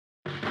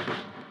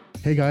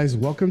Hey guys,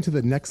 welcome to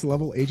the Next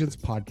Level Agents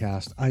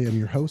podcast. I am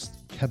your host,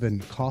 Kevin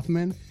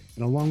Kaufman,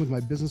 and along with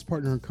my business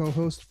partner and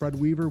co-host, Fred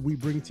Weaver, we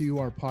bring to you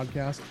our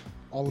podcast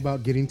all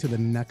about getting to the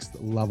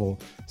next level.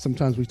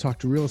 Sometimes we talk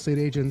to real estate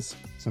agents,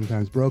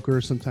 sometimes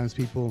brokers, sometimes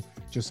people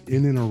just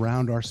in and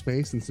around our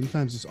space, and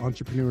sometimes just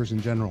entrepreneurs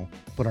in general.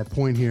 But our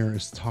point here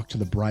is to talk to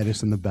the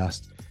brightest and the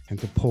best and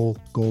to pull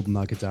gold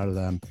nuggets out of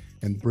them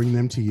and bring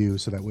them to you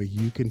so that way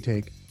you can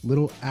take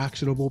little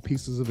actionable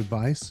pieces of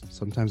advice,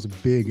 sometimes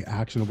big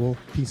actionable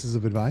pieces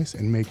of advice,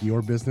 and make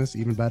your business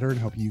even better and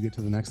help you get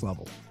to the next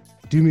level.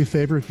 Do me a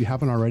favor, if you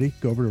haven't already,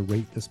 go over to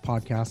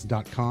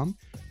ratethispodcast.com,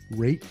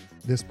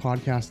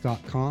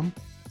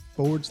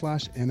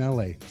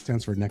 ratethispodcast.com/NLA. It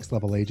stands for Next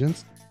Level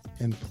Agents.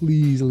 And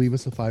please leave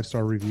us a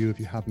 5-star review if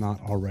you have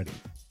not already.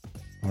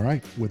 All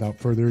right, without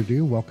further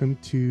ado, welcome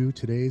to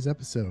today's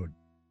episode.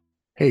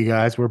 Hey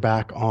guys, we're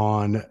back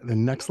on the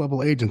Next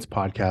Level Agents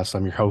podcast.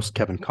 I'm your host,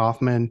 Kevin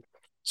Kaufman.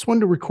 Just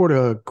wanted to record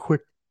a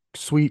quick,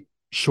 sweet,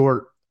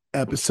 short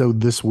episode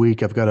this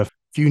week. I've got a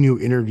few new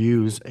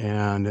interviews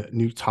and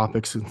new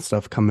topics and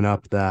stuff coming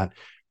up that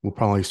we'll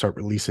probably start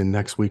releasing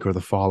next week or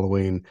the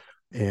following.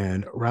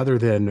 And rather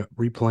than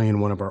replaying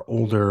one of our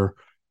older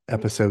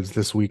episodes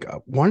this week, I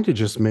wanted to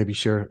just maybe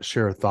share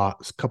a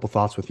couple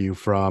thoughts with you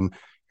from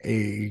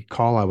a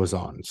call I was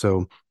on.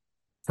 So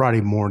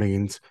Friday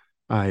mornings,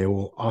 I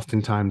will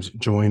oftentimes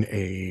join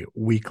a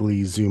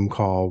weekly Zoom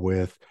call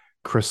with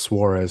Chris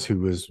Suarez,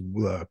 who is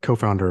the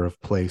co-founder of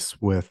Place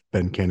with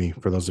Ben Kinney.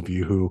 For those of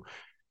you who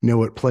know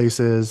what Place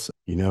is,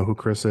 you know who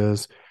Chris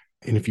is.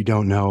 And if you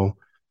don't know,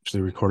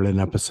 actually recorded an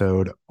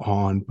episode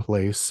on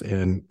Place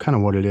and kind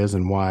of what it is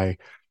and why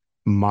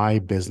my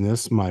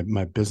business, my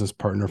business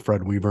partner,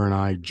 Fred Weaver, and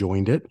I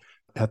joined it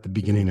at the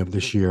beginning of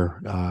this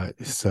year.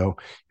 So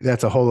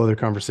that's a whole other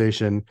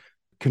conversation.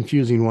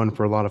 Confusing one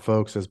for a lot of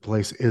folks, as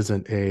Place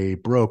isn't a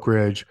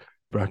brokerage,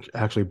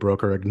 actually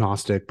broker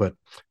agnostic, but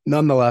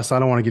nonetheless, I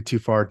don't want to get too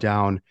far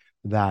down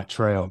that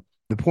trail.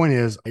 The point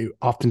is, I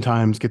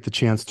oftentimes get the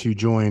chance to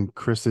join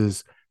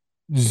Chris's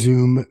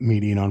Zoom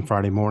meeting on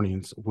Friday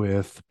mornings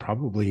with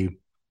probably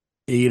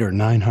 800 or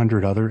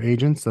 900 other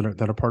agents that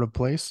are part of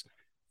Place.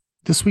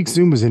 This week's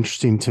Zoom was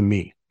interesting to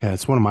me.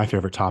 It's one of my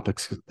favorite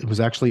topics. It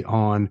was actually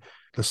on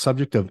the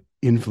subject of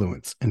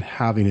influence and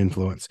having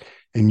influence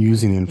and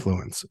using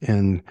influence.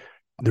 And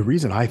the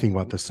reason I think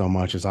about this so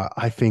much is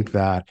I think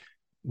that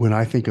when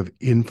I think of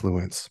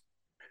influence,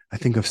 I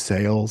think of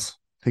sales,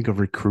 think of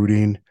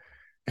recruiting,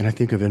 and I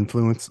think of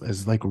influence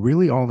as like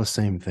really all the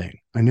same thing.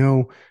 I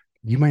know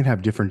you might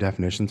have different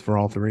definitions for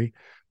all three,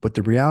 but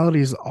the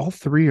reality is all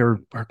three are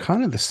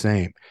kind of the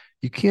same.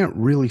 You can't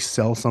really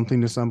sell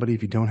something to somebody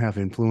if you don't have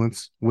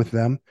influence with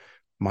them.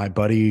 My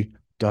buddy,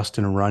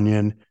 Dustin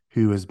Runyon,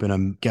 who has been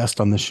a guest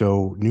on the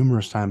show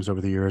numerous times over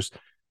the years,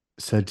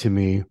 said to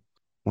me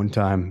one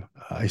time,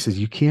 he says,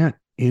 you can't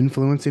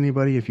influence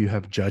anybody if you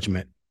have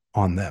judgment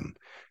on them,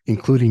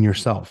 including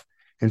yourself.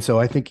 And so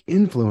I think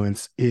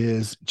influence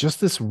is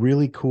just this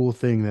really cool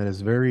thing that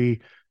is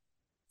very,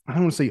 I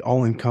don't want to say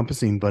all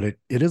encompassing, but it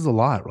is a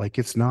lot. Like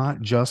it's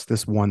not just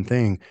this one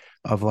thing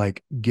of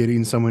like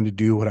getting someone to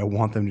do what I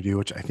want them to do,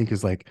 which I think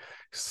is like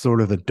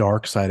sort of the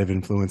dark side of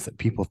influence that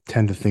people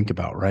tend to think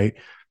about, right?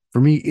 For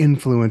me,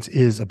 influence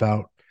is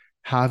about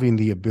having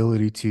the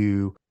ability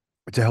to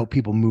help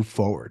people move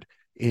forward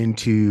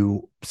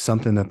into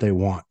something that they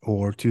want,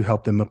 or to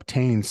help them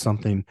obtain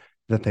something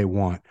that they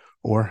want,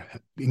 or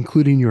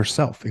including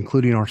yourself,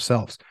 including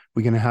ourselves.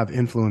 We're going to have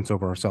influence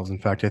over ourselves. In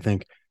fact, I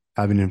think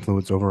having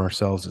influence over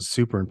ourselves is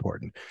super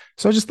important.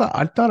 So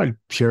I thought I'd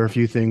share a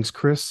few things.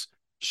 Chris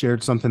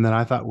shared something that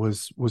I thought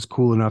was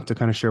cool enough to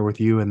kind of share with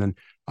you. And then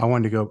I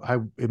wanted to go,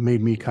 it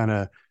made me kind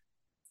of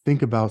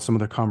think about some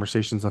of the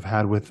conversations I've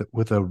had with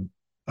a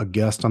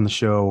guest on the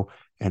show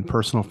and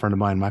personal friend of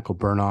mine, Michael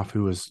Burnoff,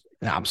 who is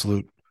an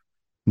absolute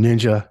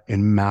ninja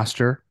and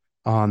master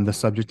on the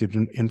subject of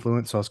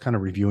influence. So I was kind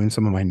of reviewing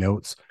some of my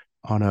notes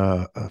on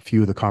a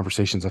few of the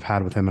conversations I've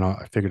had with him, and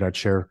I figured I'd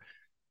share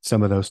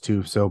some of those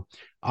too. So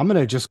I'm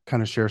going to just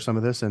kind of share some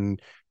of this and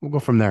we'll go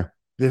from there.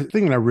 The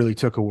thing that I really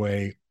took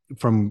away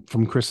from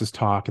Chris's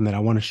talk and that I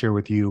want to share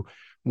with you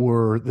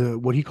were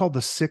what he called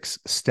the 6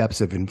 steps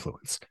of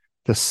influence.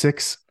 The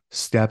 6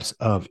 steps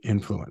of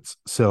influence.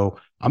 So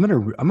I'm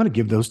gonna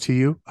give those to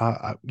you.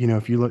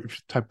 If you look, if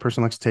the type of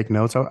person likes to take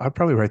notes, I'd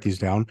probably write these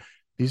down.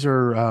 These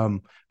are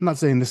I'm not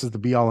saying this is the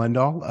be all end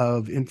all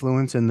of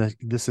influence and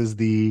this is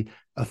the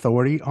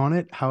authority on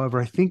it. However,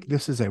 I think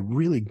this is a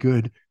really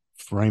good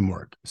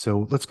framework.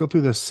 So let's go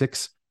through the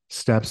 6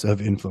 steps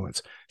of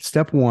influence.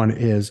 Step 1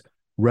 is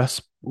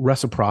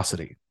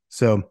reciprocity.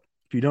 So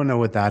if you don't know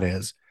what that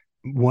is,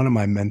 one of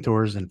my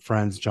mentors and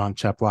friends, John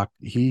Cheplock,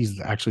 he's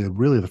actually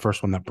really the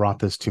first one that brought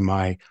this to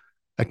my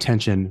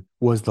attention,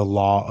 was the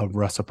law of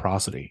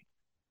reciprocity.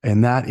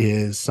 And that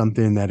is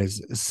something that is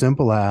as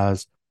simple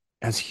as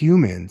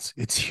humans,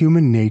 it's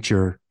human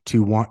nature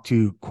to want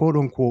to quote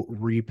unquote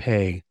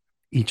repay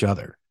each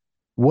other.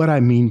 What I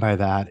mean by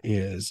that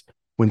is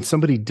when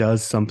somebody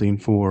does something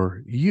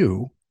for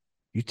you,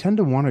 you tend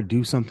to want to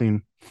do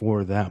something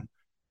for them.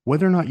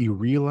 whether or not you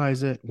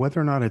realize it,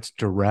 whether or not it's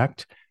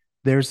direct,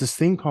 there's this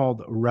thing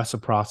called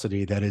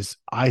reciprocity that is,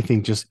 I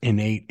think, just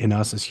innate in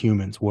us as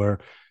humans, where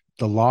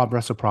the law of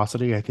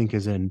reciprocity, I think,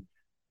 is in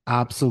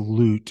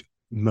absolute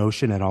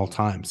motion at all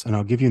times. And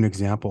I'll give you an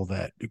example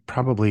that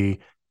probably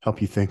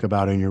help you think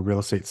about in your real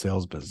estate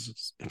sales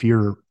business. If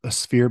you're a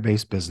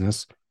sphere-based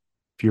business,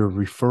 if you're a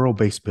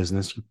referral-based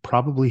business, you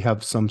probably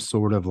have some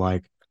sort of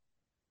like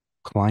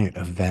client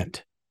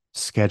event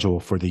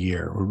schedule for the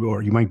year,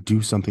 or you might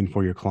do something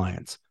for your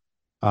clients.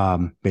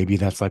 Maybe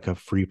that's like a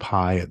free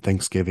pie at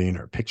Thanksgiving,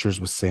 or pictures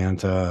with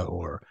Santa,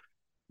 or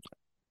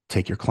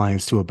take your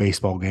clients to a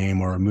baseball game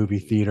or a movie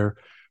theater.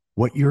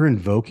 What you're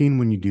invoking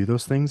when you do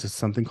those things is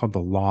something called the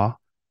law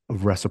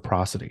of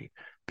reciprocity,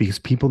 because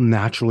people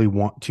naturally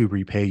want to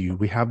repay you.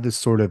 We have this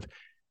sort of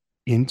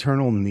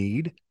internal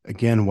need,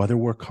 again, whether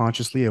we're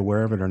consciously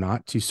aware of it or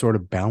not, to sort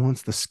of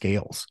balance the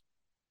scales.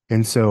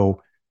 And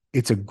so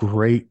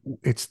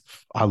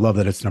I love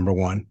that it's number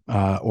one,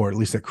 or at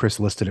least that Chris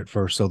listed it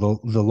first. So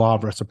the law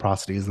of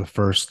reciprocity is the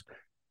first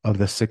of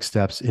the 6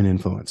 steps in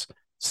influence.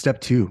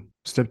 Step two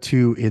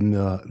in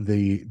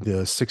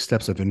the 6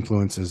 steps of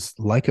influence is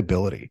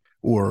likability,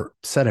 or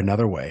said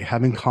another way,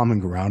 having common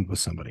ground with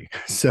somebody.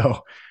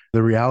 So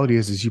the reality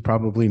is you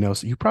probably know,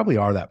 so you probably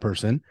are that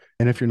person.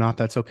 And if you're not,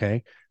 that's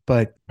okay,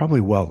 but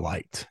probably well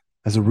liked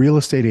as a real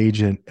estate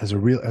agent, as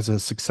a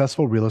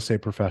successful real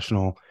estate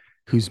professional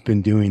who's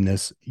been doing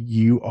this.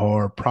 You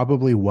are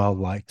probably well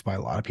liked by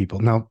a lot of people.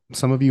 Now,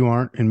 some of you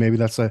aren't, and maybe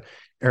that's a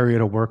area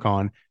to work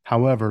on.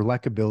 However,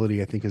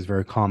 likability, I think, is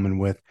very common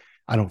with,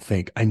 I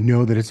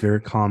know that it's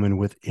very common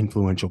with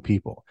influential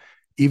people.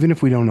 Even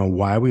if we don't know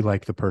why we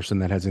like the person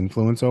that has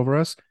influence over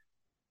us,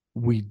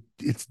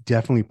 it's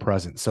definitely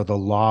present. So the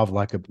law of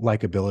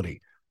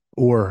likability,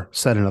 or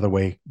said another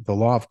way, the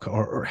law of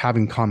or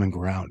having common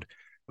ground.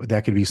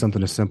 That could be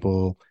something as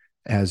simple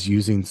as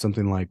using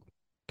something like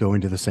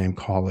going to the same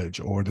college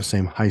or the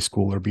same high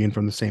school or being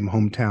from the same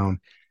hometown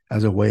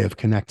as a way of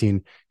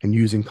connecting and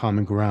using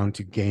common ground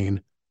to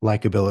gain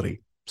likability.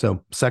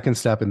 So second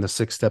step in the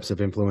 6 steps of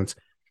influence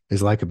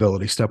is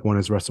likability. Step 1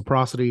 is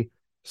reciprocity.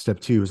 Step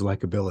 2 is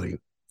likability.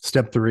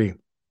 Step 3,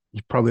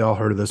 you've probably all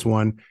heard of this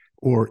one,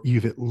 or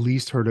you've at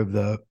least heard of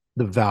the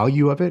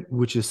value of it,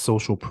 which is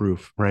social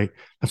proof, right?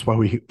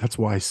 That's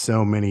why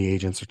so many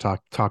agents are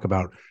talk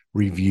about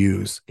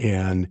reviews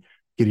and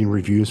getting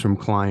reviews from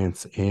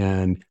clients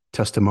and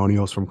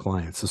testimonials from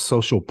clients. So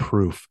social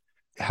proof,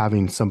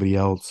 having somebody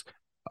else,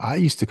 I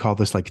used to call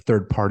this like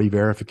third party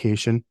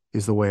verification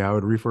is the way I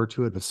would refer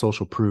to it. But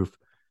social proof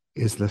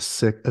is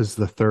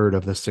the third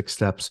of the 6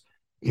 steps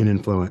in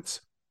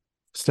influence.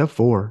 Step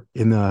 4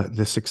 in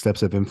the 6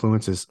 steps of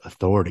influence is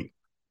authority.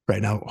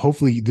 Right now,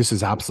 hopefully this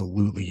is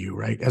absolutely you,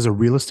 right? As a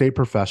real estate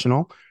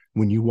professional,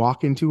 when you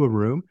walk into a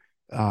room,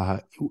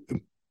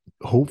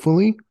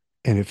 hopefully,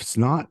 and if it's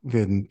not,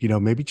 then,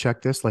 maybe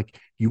check this, like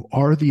you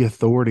are the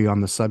authority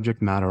on the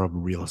subject matter of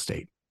real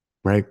estate,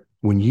 right?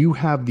 When you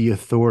have the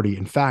authority,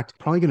 in fact,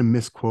 probably going to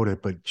misquote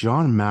it, but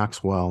John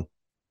Maxwell,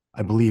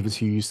 I believe, as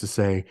he used to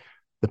say,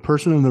 the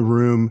person in the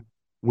room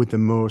with the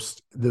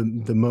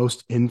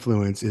most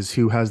influence is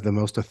who has the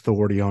most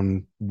authority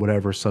on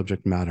whatever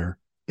subject matter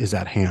is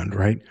at hand,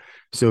 right?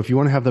 So if you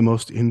want to have the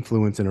most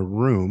influence in a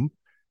room,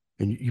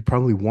 and you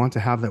probably want to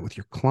have that with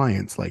your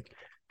clients, like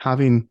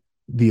having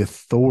the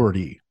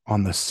authority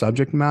on the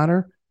subject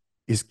matter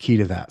is key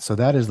to that. So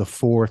that is the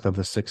 4th of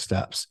the 6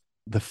 steps.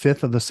 The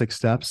 5th of the 6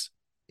 steps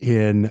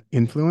in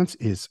influence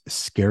is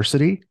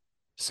scarcity.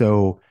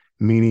 So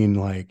meaning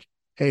like,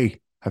 hey, I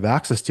have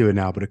access to it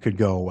now, but it could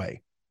go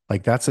away.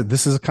 Like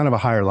this is kind of a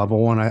higher level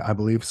one, I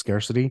believe,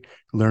 scarcity,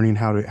 learning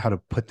how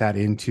to put that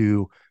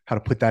into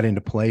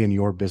play in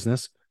your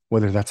business,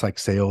 whether that's like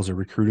sales or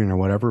recruiting or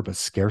whatever, but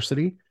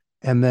scarcity.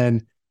 And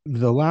then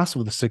the last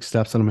of the 6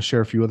 steps, and I'm going to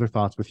share a few other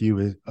thoughts with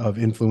you of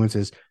influence,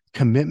 is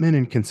commitment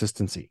and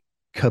consistency.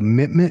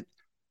 Commitment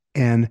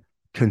and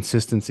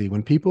consistency.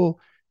 When people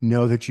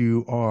know that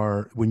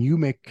when you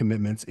make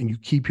commitments and you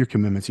keep your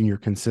commitments and you're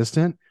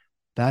consistent,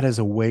 that is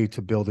a way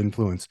to build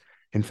influence.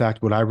 In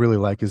fact, what I really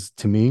like is,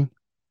 to me,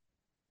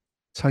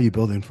 it's how you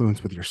build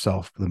influence with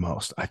yourself the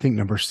most. I think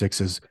number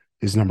 6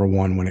 is number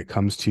 1 when it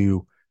comes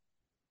to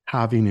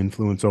having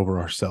influence over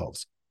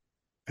ourselves.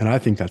 And I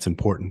think that's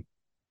important,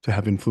 to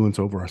have influence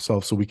over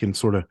ourselves so we can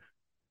sort of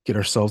get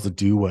ourselves to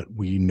do what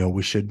we know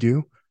we should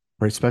do,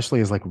 right? Especially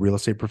as like real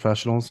estate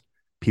professionals,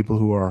 people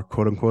who are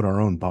quote unquote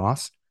our own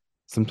boss.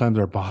 Sometimes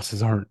our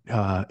bosses aren't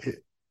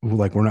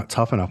like, we're not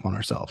tough enough on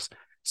ourselves.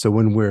 So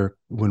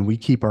when we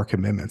keep our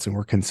commitments and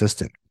we're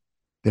consistent,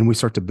 then we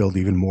start to build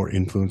even more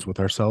influence with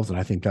ourselves. And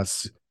I think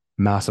that's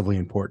massively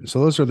important.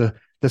 So those are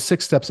the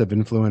 6 steps of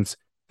influence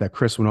that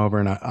Chris went over,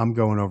 and I'm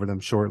going over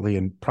them shortly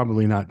and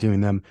probably not doing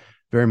them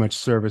very much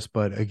service.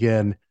 But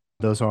again,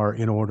 those are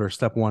in order.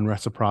 Step 1,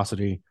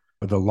 reciprocity,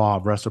 or the law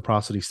of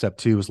reciprocity. Step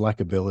 2 is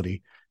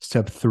likability.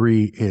 Step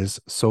 3 is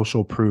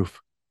social proof.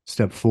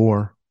 Step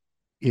 4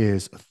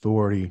 is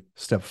authority.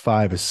 Step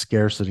 5 is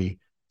scarcity.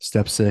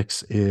 Step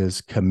 6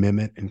 is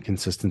commitment and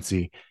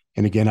consistency.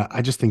 And again,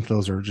 I just think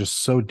those are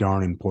just so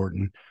darn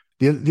important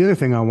The other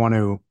thing I want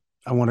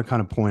to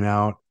kind of point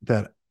out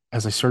that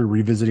as I started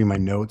revisiting my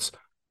notes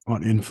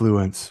on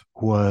influence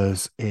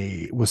was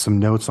some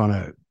notes on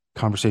a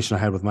conversation I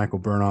had with Michael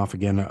Burnoff.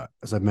 Again,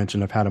 as I've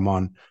mentioned, I've had him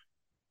on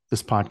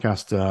this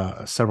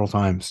podcast several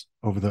times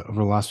over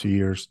the last few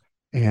years,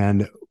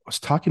 and I was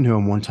talking to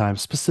him one time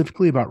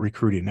specifically about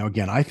recruiting. Now,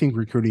 again, I think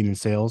recruiting and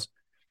sales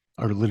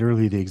are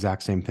literally the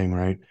exact same thing,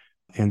 right?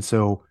 And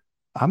so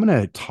I'm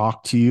going to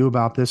talk to you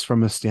about this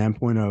from a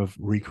standpoint of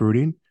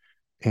recruiting,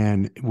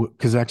 and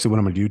because actually, what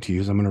I'm going to do to you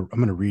is I'm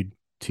going to read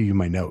to you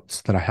my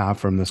notes that I have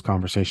from this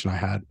conversation I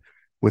had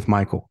with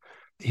Michael.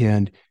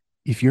 And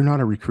if you're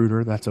not a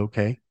recruiter, that's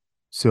okay.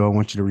 So I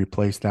want you to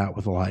replace that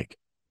with like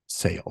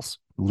sales,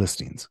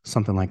 listings,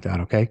 something like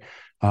that. Okay,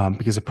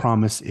 because I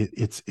promise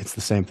it's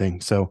the same thing.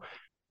 So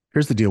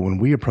here's the deal: when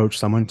we approach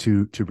someone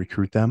to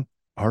recruit them,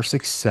 our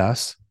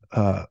success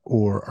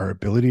or our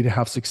ability to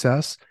have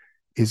success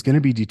is going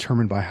to be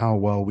determined by how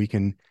well we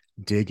can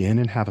dig in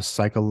and have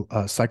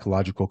a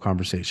psychological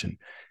conversation.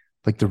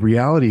 Like the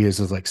reality is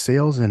like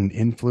sales and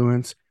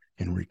influence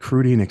and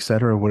recruiting, et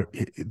cetera.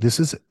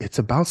 It's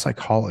about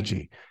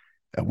psychology.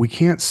 We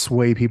can't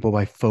sway people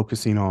by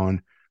focusing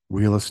on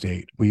real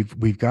estate.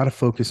 We've got to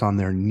focus on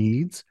their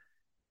needs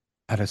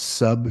at a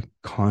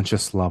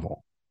subconscious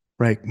level,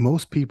 right?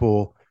 Most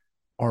people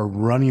are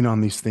running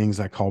on these things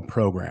I call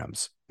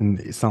programs. And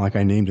it's not like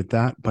I named it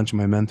that. A bunch of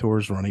my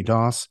mentors, Ronnie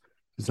Doss,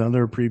 is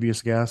another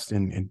previous guest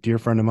and dear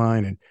friend of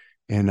mine,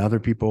 and other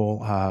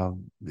people,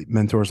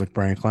 mentors like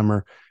Brian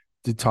Clemmer,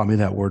 did taught me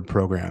that word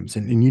programs.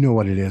 And you know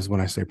what it is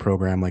when I say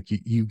program, like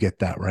you get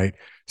that, right?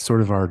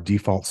 Sort of our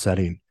default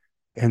setting.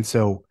 And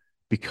so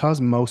because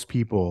most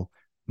people,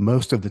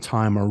 most of the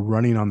time are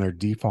running on their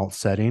default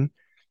setting,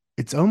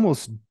 it's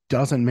almost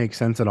doesn't make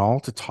sense at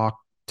all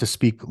to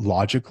speak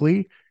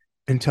logically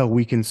until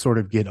we can sort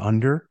of get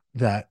under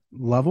that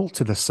level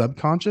to the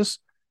subconscious,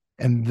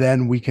 and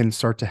then we can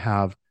start to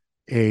have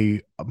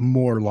a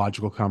more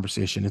logical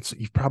conversation.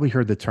 You've probably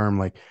heard the term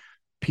like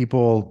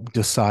people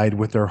decide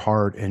with their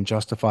heart and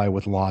justify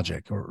with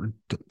logic, or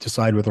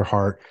decide with their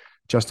heart,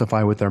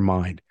 justify with their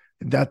mind.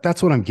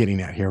 That's what I'm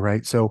getting at here,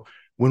 right? So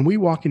when we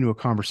walk into a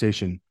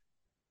conversation,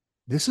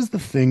 this is the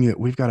thing that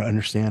we've got to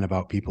understand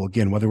about people.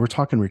 Again, whether we're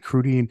talking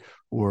recruiting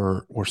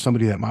or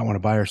somebody that might want to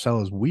buy or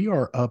sell, is we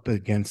are up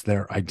against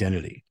their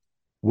identity.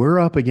 We're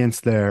up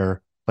against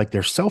their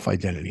self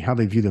identity, how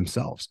they view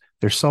themselves,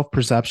 their self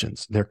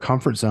perceptions, their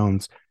comfort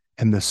zones,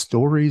 and the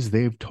stories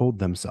they've told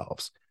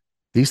themselves.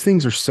 These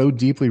things are so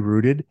deeply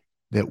rooted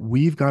that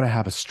we've got to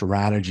have a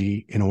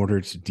strategy in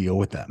order to deal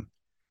with them.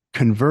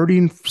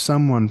 Converting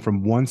someone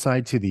from one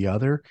side to the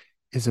other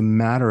is a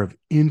matter of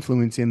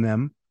influencing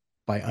them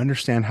by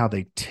understand how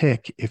they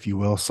tick, if you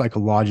will,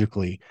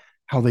 psychologically,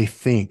 how they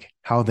think,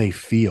 how they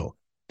feel.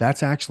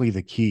 That's actually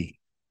the key.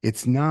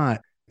 It's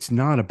not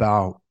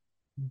about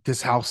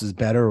this house is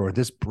better, or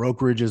this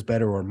brokerage is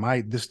better, or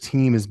this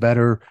team is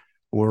better,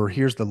 or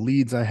here's the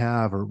leads I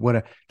have, or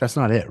what. That's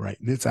not it, right?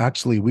 It's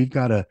actually, we've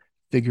got to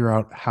figure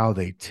out how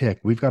they tick.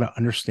 We've got to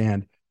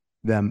understand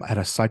them at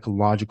a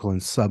psychological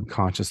and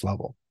subconscious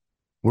level.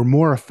 We're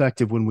more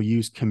effective when we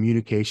use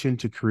communication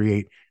to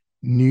create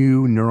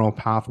new neural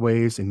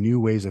pathways and new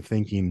ways of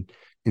thinking,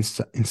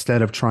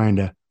 instead of trying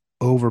to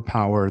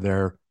overpower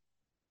their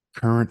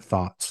current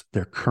thoughts,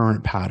 their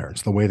current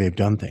patterns, the way they've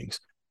done things.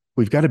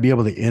 We've got to be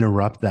able to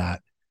interrupt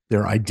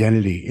their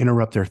identity,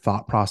 interrupt their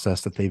thought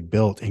process that they've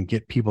built, and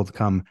get people to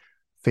come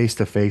face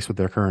to face with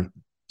their current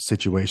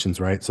situations,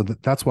 right? So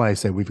that's why I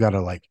say we've got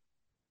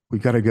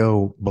to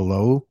go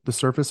below the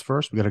surface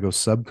first. We got to go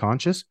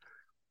subconscious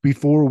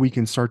before we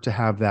can start to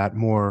have that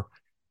more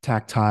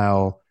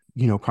tactile,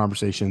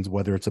 conversations,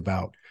 whether it's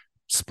about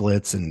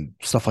splits and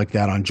stuff like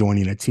that on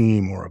joining a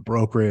team or a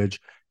brokerage,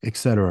 et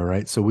cetera.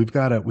 Right. So we've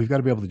got to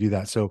be able to do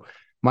that. So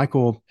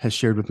Michael has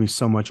shared with me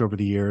so much over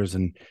the years,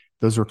 and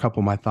those are a couple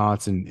of my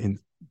thoughts. And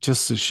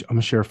just I'm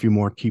gonna share a few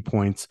more key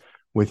points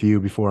with you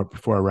before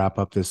I wrap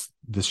up this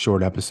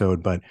short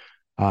episode. But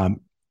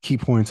key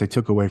points I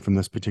took away from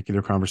this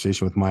particular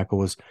conversation with Michael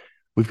was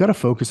we've got to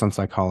focus on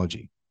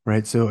psychology,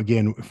 right? So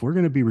again, if we're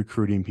going to be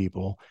recruiting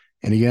people,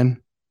 and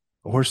again,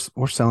 or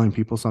selling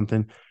people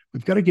something,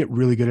 we've got to get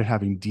really good at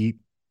having deep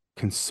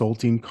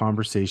consulting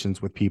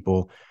conversations with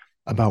people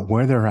about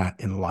where they're at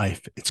in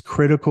life. It's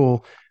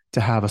critical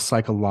to have a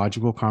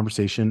psychological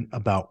conversation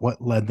about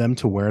what led them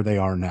to where they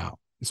are now.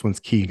 This one's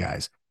key,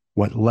 guys.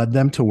 What led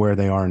them to where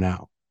they are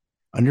now?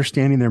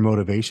 Understanding their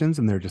motivations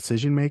and their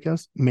decision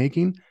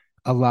making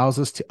allows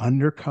us to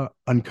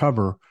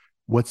uncover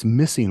what's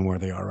missing where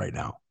they are right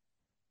now,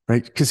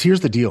 right? Because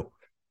here's the deal.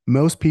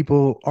 Most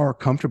people are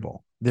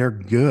comfortable. They're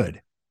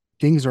good.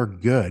 Things are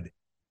good.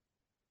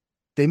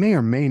 They may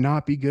or may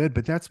not be good,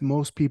 but that's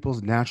most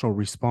people's natural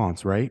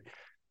response, right?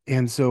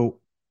 And so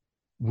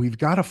we've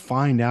got to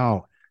find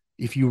out,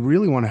 if you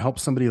really want to help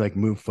somebody like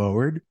move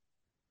forward,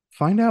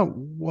 find out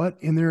what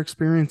in their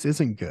experience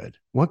isn't good.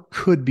 What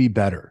could be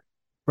better,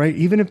 right?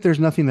 Even if there's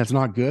nothing that's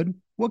not good,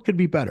 what could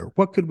be better?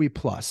 What could we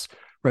plus,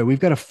 right?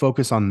 We've got to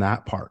focus on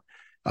that part,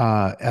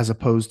 as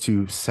opposed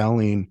to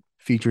selling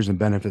features and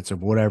benefits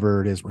of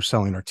whatever it is we're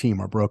selling, our team,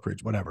 our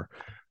brokerage, whatever.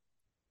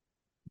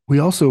 We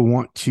also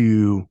want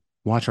to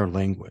watch our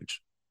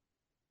language.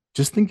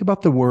 Just think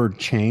about the word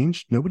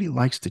change. Nobody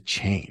likes to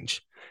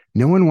change.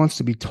 No one wants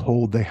to be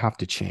told they have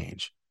to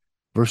change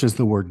versus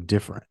the word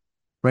different,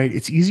 right?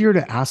 It's easier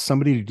to ask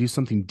somebody to do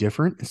something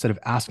different instead of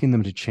asking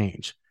them to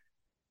change.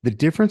 The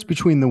difference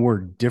between the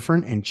word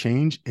different and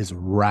change is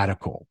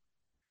radical.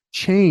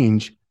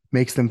 Change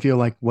makes them feel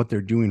like what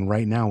they're doing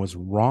right now is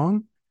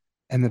wrong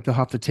and that they'll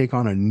have to take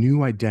on a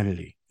new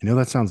identity. I know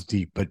that sounds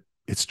deep, but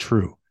it's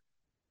true.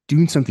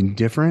 Doing something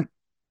different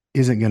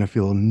isn't going to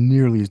feel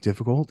nearly as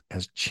difficult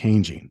as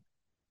changing,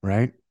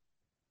 right?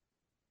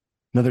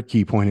 Another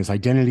key point is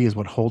identity is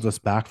what holds us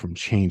back from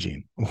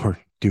changing or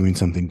doing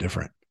something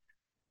different.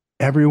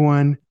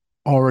 Everyone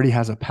already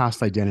has a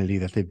past identity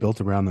that they've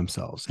built around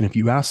themselves. And if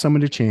you ask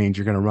someone to change,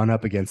 you're going to run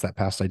up against that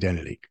past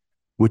identity,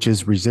 which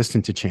is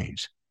resistant to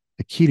change.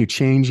 The key to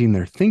changing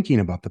their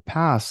thinking about the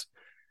past,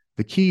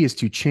 the key is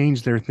to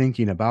change their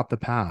thinking about the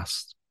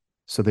past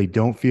so they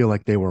don't feel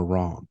like they were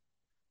wrong,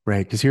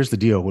 right? Because here's the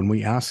deal. When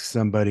we ask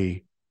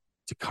somebody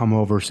to come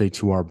over, say,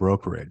 to our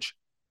brokerage,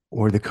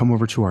 or they come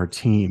over to our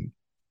team,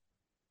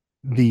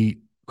 the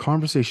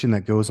conversation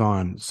that goes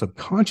on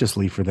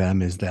subconsciously for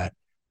them is that,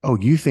 oh,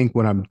 you think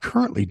what I'm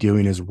currently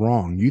doing is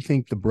wrong. You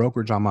think the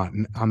brokerage I'm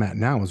at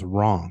now is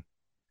wrong.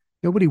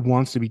 Nobody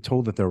wants to be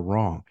told that they're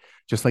wrong,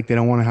 just like they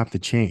don't want to have to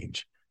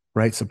change,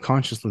 right?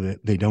 Subconsciously,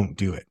 they don't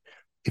do it.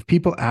 If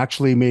people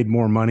actually made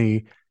more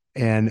money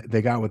and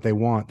they got what they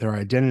want, their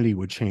identity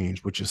would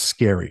change, which is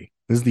scary.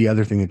 This is the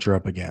other thing that you're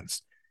up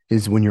against,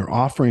 is when you're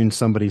offering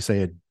somebody,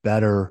 say, a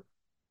better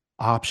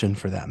option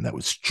for them that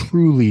was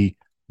truly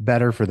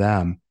better for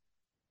them.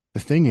 The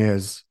thing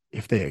is,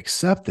 if they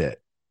accept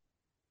it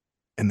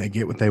and they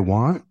get what they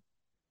want,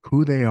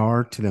 who they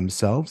are to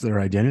themselves, their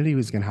identity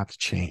is going to have to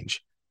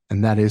change.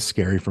 And that is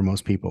scary for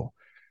most people.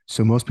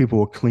 So most people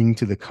will cling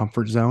to the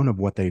comfort zone of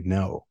what they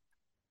know,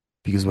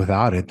 because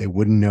without it, they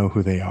wouldn't know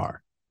who they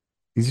are.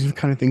 These are the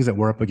kind of things that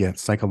we're up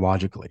against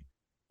psychologically.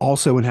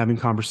 Also, in having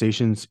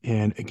conversations,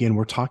 and again,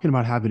 we're talking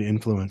about having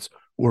influence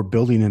or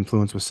building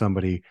influence with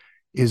somebody,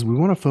 is we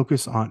want to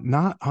focus on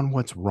not on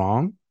what's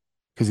wrong,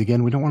 because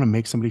again, we don't want to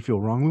make somebody feel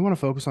wrong. We want to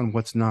focus on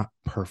what's not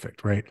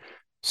perfect, right?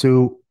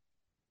 So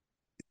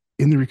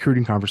in the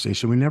recruiting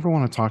conversation, we never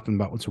want to talk to them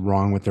about what's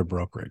wrong with their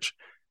brokerage.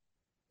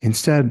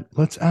 Instead,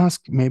 let's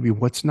ask maybe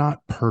what's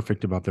not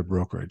perfect about their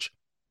brokerage.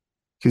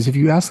 Because if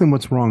you ask them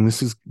what's wrong,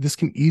 this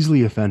can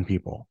easily offend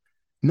people.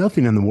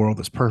 Nothing in the world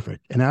is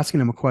perfect. And asking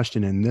them a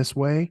question in this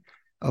way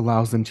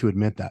allows them to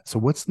admit that. So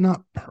what's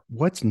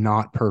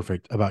not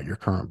perfect about your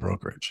current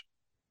brokerage?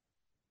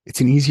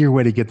 It's an easier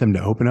way to get them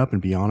to open up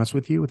and be honest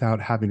with you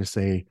without having to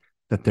say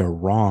that they're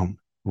wrong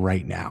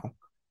right now.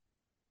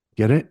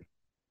 Get it?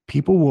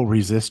 People will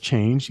resist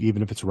change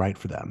even if it's right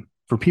for them.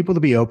 For people to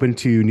be open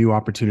to new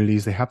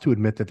opportunities, they have to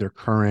admit that their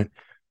current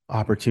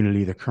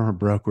opportunity, their current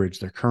brokerage,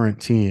 their current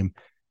team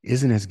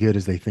isn't as good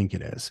as they think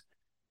it is.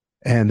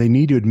 And they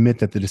need to admit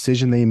that the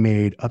decision they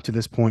made up to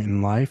this point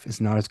in life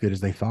is not as good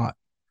as they thought.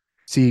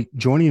 See,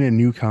 joining a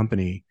new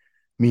company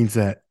means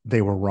that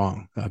they were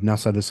wrong. I've now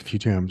said this a few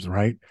times,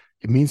 right?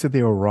 It means that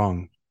they were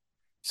wrong.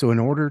 So in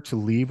order to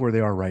leave where they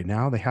are right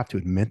now, they have to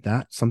admit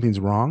that something's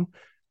wrong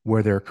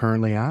where they're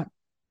currently at.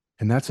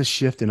 And that's a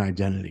shift in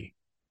identity.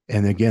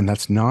 And again,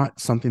 that's not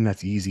something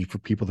that's easy for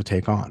people to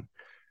take on.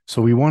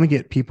 So we want to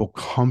get people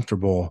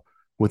comfortable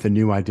with a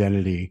new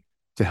identity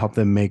to help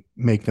them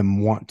make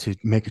them want to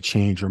make a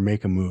change or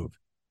make a move.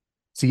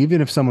 See,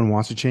 even if someone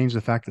wants to change,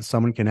 the fact that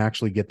someone can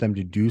actually get them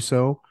to do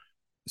so,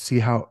 see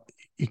how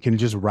it can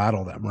just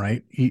rattle them,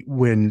 right?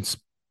 When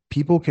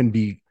people can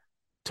be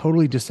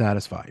totally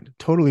dissatisfied,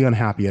 totally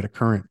unhappy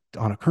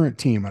on a current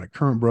team, at a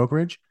current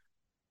brokerage,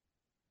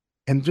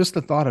 and just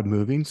the thought of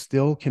moving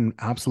still can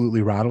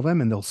absolutely rattle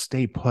them and they'll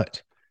stay put.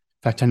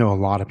 In fact, I know a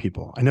lot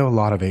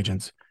of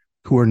agents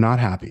who are not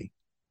happy.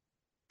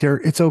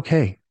 It's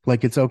okay.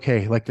 It's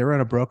okay. Like they're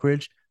at a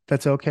brokerage.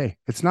 That's okay.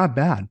 It's not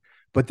bad,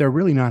 but they're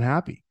really not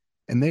happy.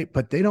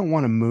 But they don't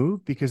want to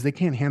move because they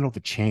can't handle the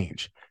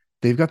change.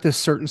 They've got this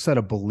certain set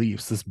of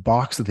beliefs, this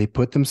box that they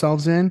put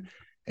themselves in.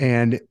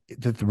 And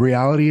the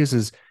reality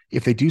is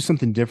if they do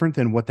something different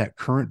than what that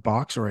current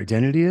box or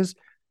identity is,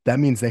 that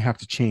means they have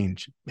to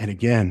change. And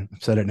again,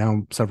 I've said it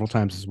now several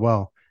times as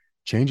well.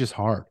 Change is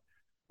hard,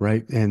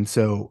 right? And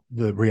so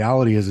the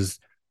reality is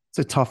it's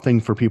a tough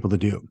thing for people to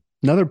do.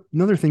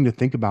 Another thing to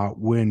think about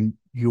when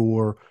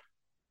you're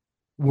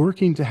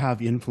working to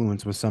have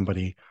influence with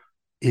somebody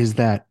is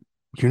that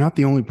you're not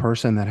the only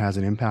person that has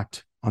an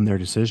impact on their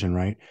decision,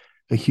 right?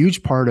 A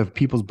huge part of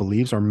people's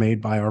beliefs are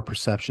made by our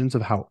perceptions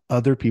of how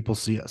other people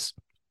see us,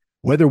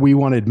 whether we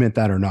want to admit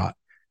that or not.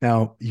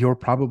 Now, you're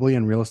probably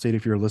in real estate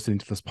if you're listening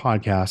to this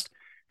podcast.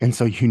 And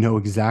so you know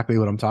exactly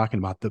what I'm talking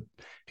about.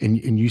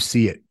 And you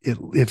see it.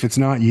 If it's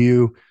not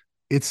you,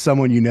 it's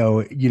someone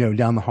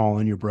down the hall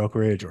in your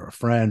brokerage or a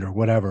friend or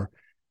whatever.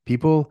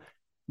 People,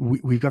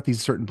 we've got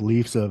these certain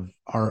beliefs of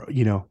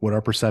what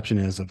our perception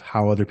is of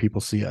how other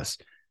people see us.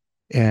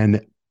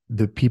 And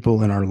the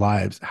people in our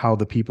lives, how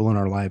the people in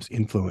our lives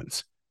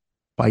influence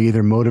by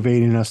either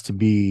motivating us to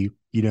be,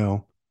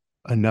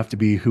 enough to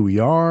be who we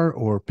are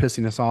or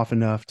pissing us off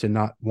enough to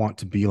not want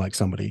to be like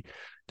somebody.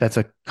 That's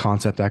a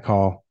concept I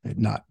call it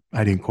not,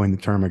 I didn't coin the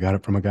term. I got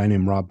it from a guy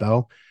named Rob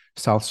Bell,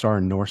 South Star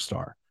and North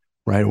Star,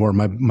 right? Or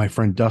my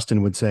friend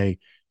Dustin would say,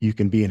 you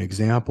can be an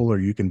example or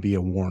you can be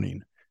a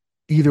warning.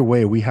 Either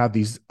way, we have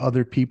these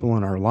other people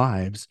in our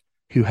lives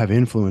who have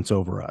influence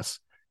over us.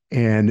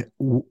 And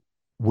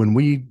when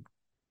we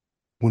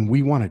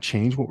want to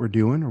change what we're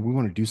doing or we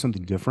want to do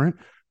something different,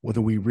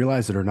 whether we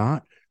realize it or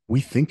not, we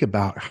think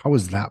about how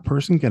is that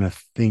person going to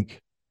think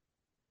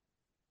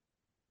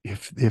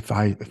if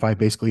I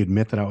basically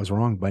admit that I was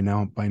wrong by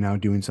now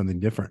doing something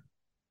different.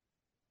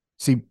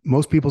 See,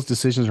 most people's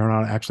decisions are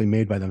not actually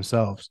made by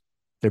themselves.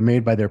 They're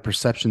made by their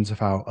perceptions of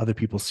how other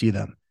people see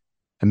them.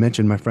 I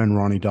mentioned my friend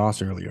Ronnie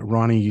Doss earlier.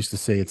 Ronnie used to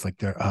say it's like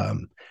their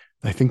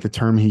I think the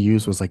term he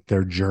used was like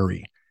their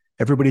jury.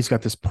 Everybody's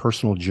got this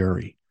personal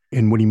jury.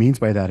 And what he means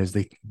by that is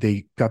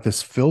they got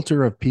this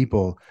filter of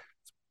people,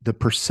 the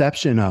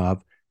perception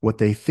of what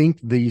they think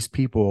these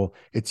people,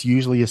 it's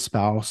usually a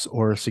spouse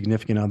or a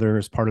significant other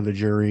as part of the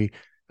jury,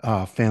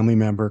 family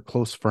member,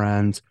 close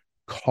friends,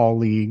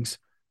 colleagues,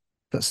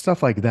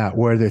 stuff like that,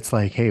 where it's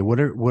like, hey, what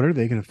are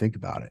they going to think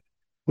about it?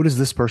 What is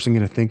this person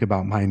going to think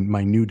about my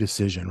new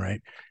decision,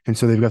 right? And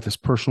so they've got this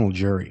personal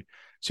jury.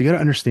 So you got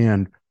to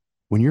understand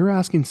when you're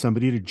asking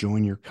somebody to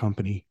join your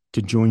company,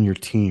 to join your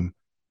team,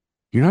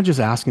 you're not just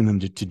asking them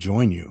to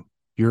join you.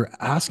 You're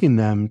asking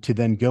them to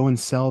then go and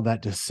sell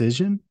that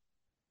decision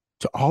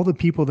to all the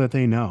people that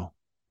they know.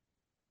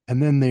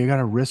 And then they got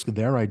to risk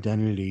their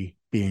identity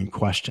being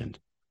questioned.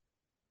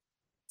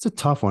 It's a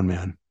tough one,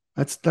 man.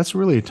 That's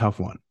really a tough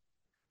one.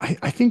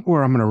 I think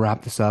where I'm going to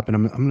wrap this up and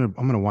I'm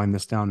going to wind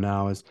this down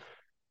now is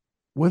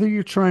whether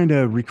you're trying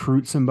to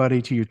recruit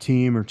somebody to your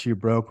team or to your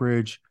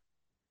brokerage,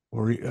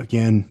 or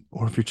again,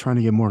 or if you're trying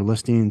to get more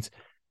listings,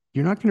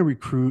 you're not going to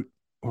recruit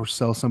or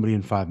sell somebody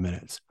in 5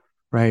 minutes,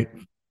 right?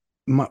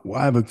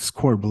 I have a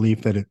core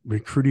belief that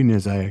recruiting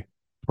is a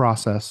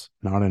process,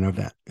 not an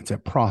event. It's a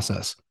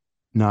process,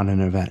 not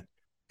an event.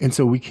 And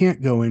so we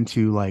can't go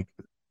into like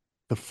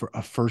a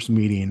first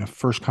meeting, a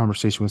first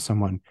conversation with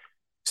someone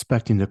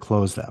expecting to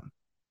close them,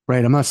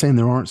 right? I'm not saying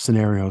there aren't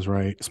scenarios,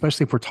 right?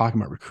 Especially if we're talking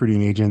about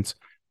recruiting agents,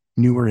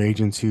 newer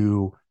agents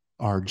who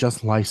are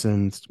just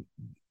licensed,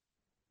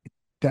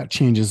 that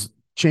changes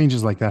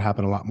like that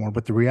happen a lot more.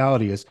 But the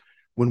reality is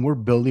when we're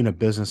building a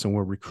business and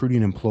we're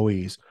recruiting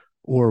employees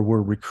or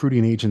we're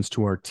recruiting agents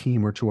to our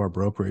team or to our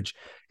brokerage,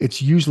 it's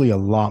usually a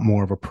lot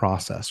more of a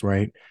process,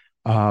 right?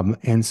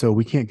 And so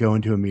we can't go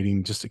into a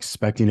meeting just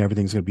expecting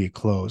everything's going to be a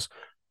close.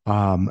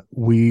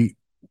 We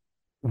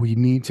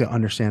need to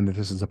understand that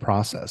this is a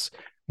process.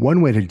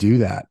 One way to do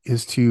that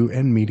is to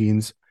end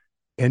meetings,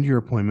 end your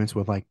appointments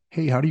with like,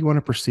 hey, how do you want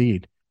to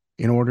proceed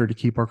in order to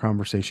keep our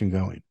conversation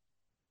going?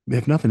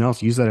 If nothing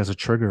else, use that as a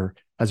trigger,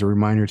 as a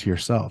reminder to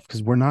yourself,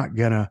 because we're not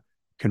going to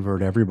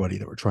convert everybody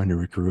that we're trying to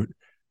recruit.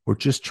 We're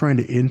just trying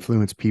to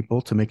influence people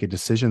to make a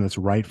decision that's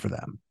right for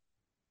them,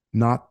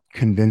 not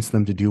convince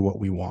them to do what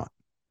we want,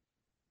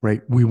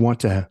 right? We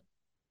want to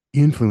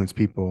influence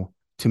people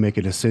to make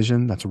a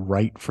decision that's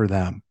right for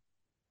them.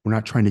 We're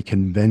not trying to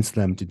convince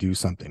them to do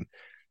something.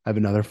 I have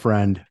another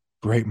friend,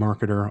 great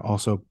marketer,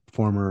 also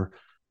former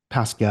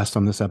past guest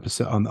on this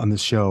episode, on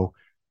this show,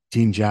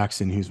 Dean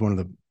Jackson, who's one of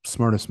the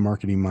smartest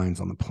marketing minds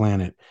on the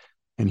planet.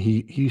 And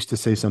he used to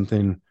say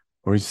something,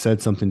 or he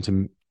said something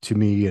to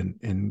me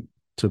and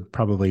to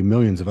probably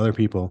millions of other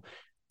people,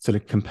 said a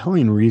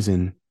compelling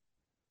reason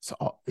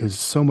is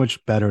so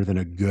much better than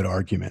a good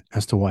argument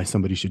as to why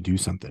somebody should do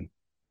something.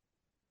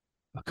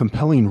 A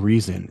compelling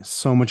reason is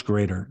so much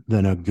greater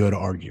than a good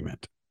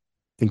argument.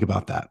 Think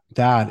about that.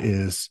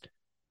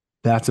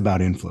 That's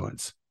about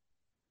influence.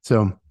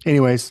 So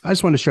anyways, I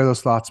just wanted to share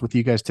those thoughts with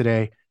you guys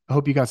today. I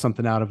hope you got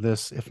something out of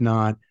this. If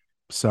not,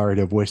 sorry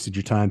to have wasted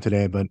your time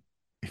today, but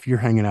if you're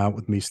hanging out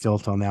with me still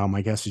till now,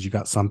 my guess is you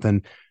got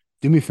something.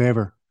 Do me a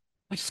favor.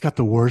 I just got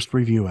the worst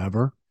review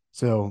ever.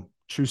 So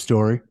true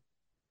story.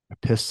 I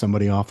pissed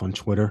somebody off on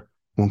Twitter.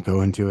 Won't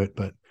go into it,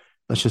 but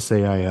let's just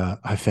say I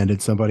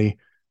offended somebody,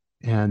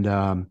 and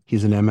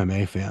he's an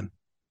MMA fan.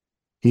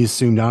 He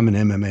assumed I'm an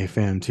MMA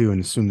fan too,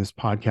 and assumed this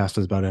podcast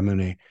is about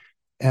MMA.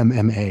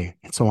 MMA.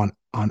 And so on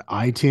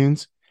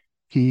iTunes,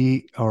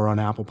 or on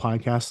Apple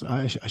Podcasts,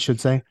 I should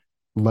say,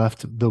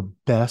 left the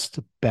best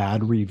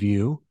bad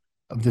review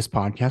of this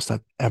podcast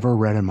I've ever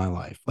read in my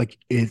life. Like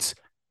it's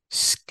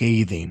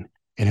scathing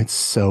and it's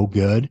so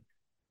good.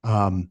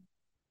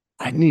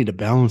 I need to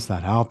balance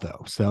that out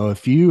though. So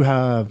if you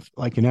have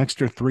like an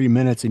extra 3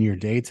 minutes in your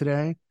day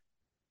today,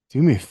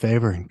 do me a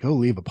favor and go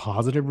leave a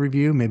positive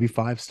review, maybe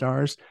 5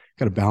 stars.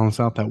 Got to balance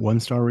out that 1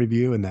 star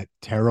review and that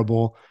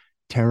terrible,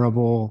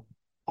 terrible,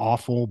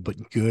 awful,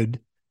 but good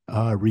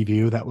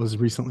review that was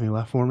recently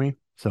left for me.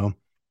 So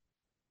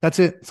that's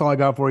it. That's all I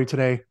got for you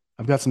today.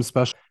 I've got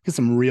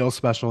some real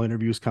special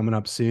interviews coming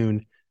up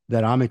soon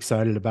that I'm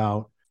excited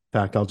about. In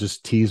fact, I'll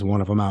just tease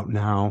one of them out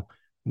now.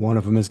 One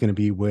of them is going to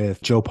be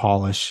with Joe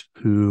Polish,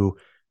 who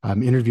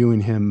I'm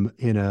interviewing him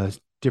in a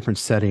different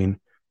setting.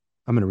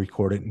 I'm going to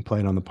record it and play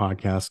it on the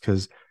podcast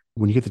because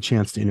when you get the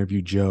chance to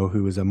interview Joe,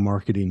 who is a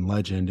marketing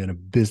legend and a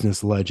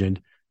business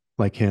legend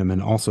like him,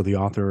 and also the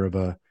author of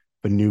a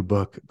new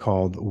book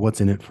called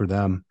What's in It for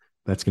Them.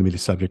 That's going to be the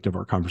subject of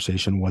our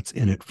conversation. What's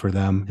in it for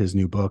them, his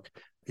new book.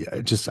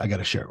 I got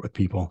to share it with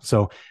people.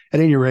 So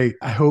at any rate,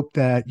 I hope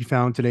that you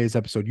found today's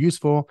episode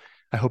useful.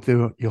 I hope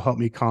that you'll help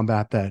me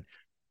combat that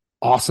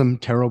awesome,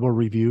 terrible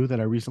review that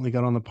I recently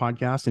got on the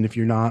podcast. And if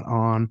you're not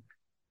on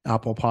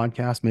Apple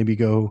Podcasts, maybe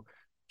go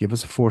give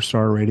us a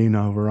 4-star rating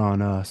over on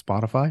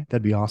Spotify.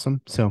 That'd be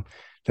awesome. So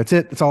that's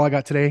it. That's all I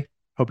got today.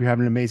 Hope you're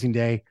having an amazing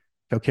day.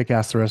 Go kick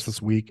ass the rest of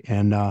this week,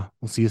 and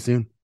we'll see you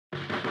soon.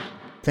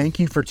 Thank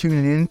you for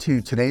tuning in to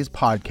today's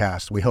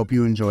podcast. We hope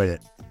you enjoyed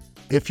it.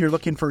 If you're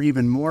looking for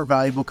even more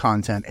valuable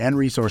content and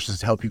resources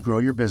to help you grow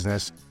your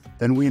business,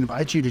 then we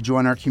invite you to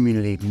join our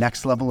community,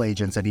 Next Level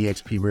Agents at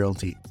eXp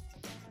Realty.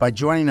 By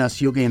joining us,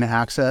 you'll gain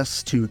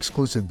access to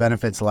exclusive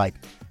benefits like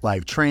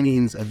live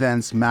trainings,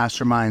 events,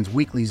 masterminds,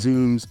 weekly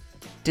Zooms,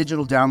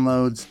 digital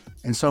downloads,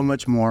 and so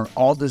much more,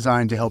 all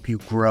designed to help you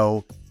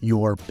grow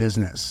your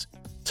business.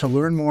 To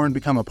learn more and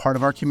become a part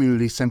of our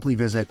community, simply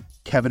visit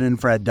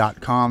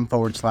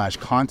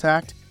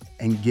kevinandfred.com/contact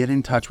and get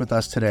in touch with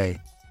us today.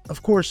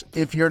 Of course,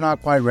 if you're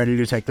not quite ready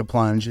to take the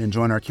plunge and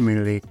join our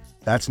community,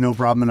 that's no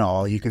problem at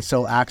all. You can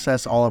still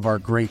access all of our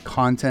great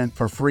content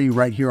for free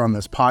right here on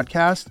this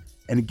podcast.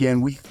 And again,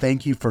 we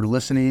thank you for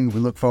listening. We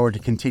look forward to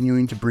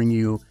continuing to bring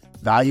you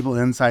valuable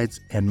insights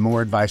and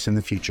more advice in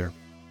the future.